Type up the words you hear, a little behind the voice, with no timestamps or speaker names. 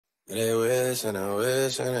They wish and they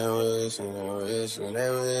wish and they wish and they wish and they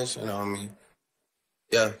wishing on me.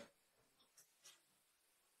 Yeah.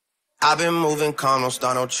 I've been moving calm, don't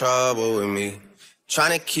start no trouble with me.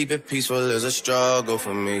 Trying to keep it peaceful is a struggle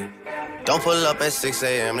for me. Don't pull up at 6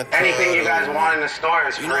 a.m. to anything you guys want in the store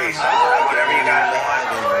is free, so whatever you guys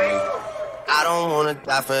want. I don't wanna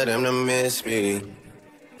die for them to miss me.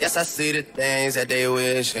 Yes, I see the things that they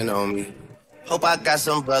wishing on me. Hope I got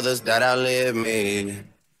some brothers that outlive me.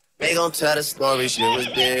 They gon' tell the story, shit was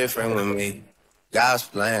different with me. God's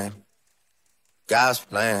plan, God's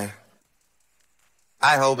plan.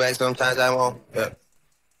 I hold back, sometimes I won't, yeah.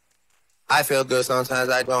 I feel good, sometimes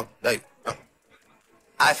I don't, like,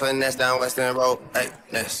 I finesse down Western Road, hey,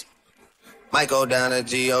 ness. Might go down to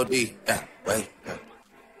G.O.D., yeah, wait, yeah.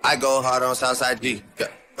 I go hard on Southside G, yeah,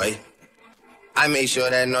 wait. I make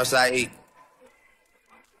sure that Northside eat.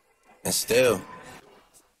 And still.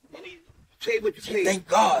 Thank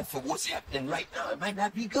God for what's happening right now. It might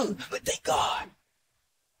not be good, but thank God.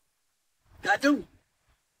 I do.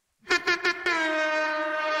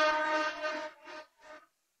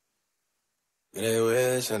 They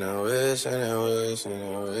wish and they wish and they wish and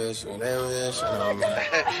they wish and they wish on me.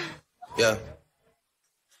 Yeah.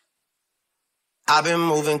 I've been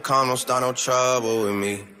moving calm, don't start no trouble with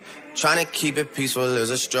me. Trying to keep it peaceful is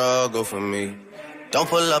a struggle for me. Don't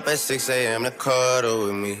pull up at 6 a.m. to cuddle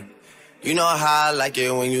with me. You know how I like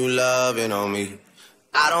it when you loving on me.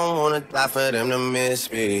 I don't wanna die for them to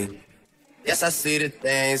miss me. Yes, I see the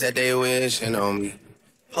things that they wishing on me.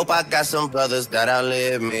 Hope I got some brothers that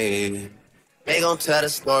outlive me. They gon' tell the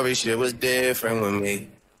story, shit was different with me.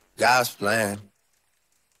 God's plan,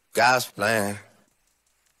 God's plan.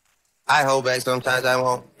 I hold back, sometimes I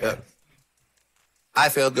won't, yeah. I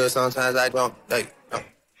feel good, sometimes I don't, like, no.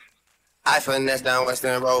 I finesse down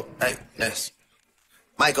Western Road, hey, yes.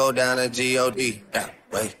 Might go down to G.O.D., yeah,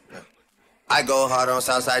 wait. Yeah. I go hard on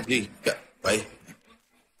Southside G, yeah, wait.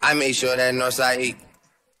 I make sure that Northside eat.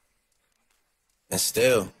 And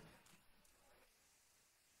still.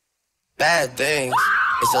 Bad things.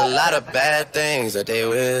 It's a lot of bad things that they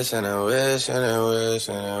wish and they wish and they wish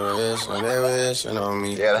and they wish and they wishing on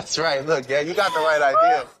me. Yeah, that's right. Look, yeah, you got the right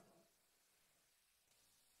idea.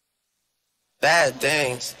 Bad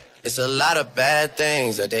things. It's a lot of bad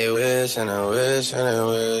things that they wish and they wish and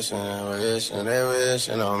they wish and they wish and they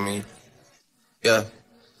wishing on me. Yeah.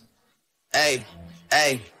 Hey,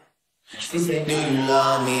 hey. She said, do you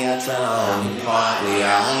love me? I tell her only partly.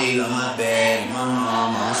 I only love my bed, my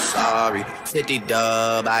mama, I'm sorry. 50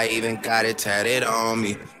 dub, I even got it tatted on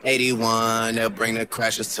me. 81, they'll bring the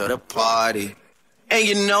crashers to the party. And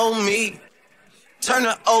you know me, turn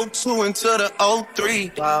the 02 into the 03,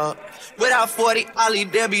 dog. Without 40 Ollie,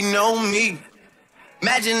 there be no me.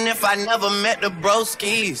 Imagine if I never met the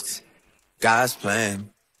broskies. God's plan,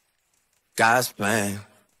 God's plan.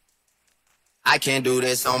 I can't do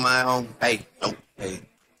this on my own, hey, no, hey.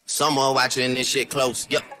 Someone watching this shit close,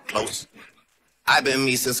 yup, close. I've been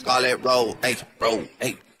me since Scarlet Road, hey, bro,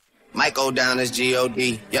 hey. Might go down as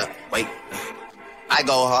G.O.D., yup, wait. I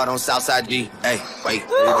go hard on Southside G, hey, wait.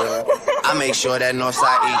 I make sure that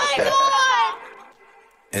Northside eat.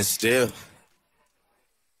 And still.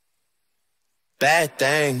 Bad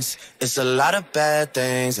things, it's a lot of bad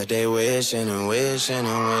things that they wishing and wishing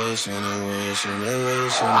and wishing and wishing and they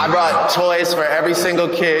wishing. I brought toys for every single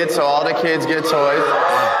kid, so all the kids get toys.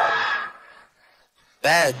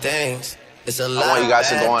 Bad things, it's a lot. I want you guys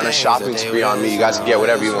to go on a shopping spree on me. You guys can get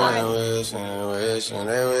whatever you want. Wishing and wishing and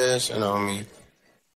they wishing on me.